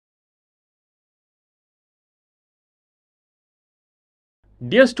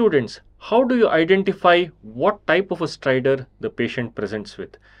Dear students, how do you identify what type of a stridor the patient presents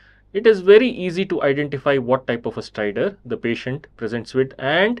with? It is very easy to identify what type of a stridor the patient presents with,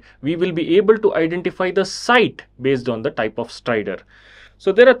 and we will be able to identify the site based on the type of stridor.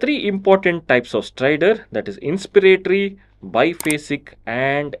 So there are three important types of stridor, that is inspiratory, biphasic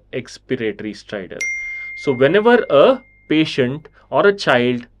and expiratory stridor. So whenever a patient or a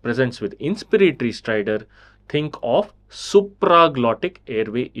child presents with inspiratory stridor, think of supraglottic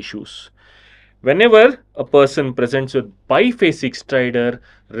airway issues. Whenever a person presents with biphasic stridor,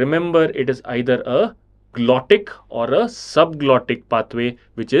 remember it is either a glottic or a subglottic pathway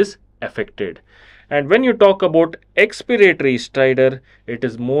which is affected. And when you talk about expiratory stridor, it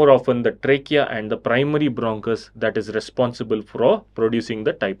is more often the trachea and the primary bronchus that is responsible for producing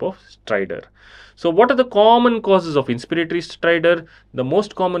the type of stridor. So what are the common causes of inspiratory stridor? The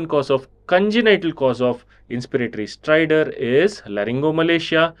most common cause of congenital cause of inspiratory stridor is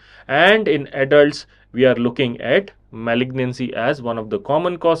laryngomalacia, and in adults we are looking at malignancy as one of the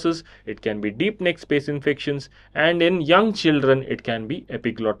common causes. It can be deep neck space infections, and in young children it can be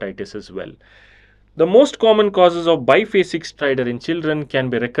epiglottitis as well. The most common causes of biphasic stridor in children can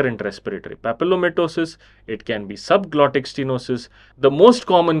be recurrent respiratory papillomatosis, it can be subglottic stenosis. The most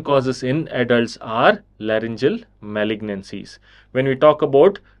common causes in adults are laryngeal malignancies. When we talk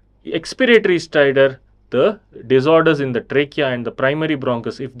about expiratory stridor, the disorders in the trachea and the primary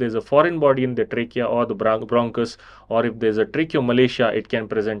bronchus, if there is a foreign body in the trachea or the bronchus, or if there is a tracheomalacia, it can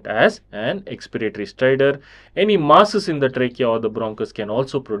present as an expiratory stridor. Any masses in the trachea or the bronchus can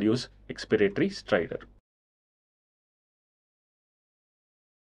also produce expiratory stridor.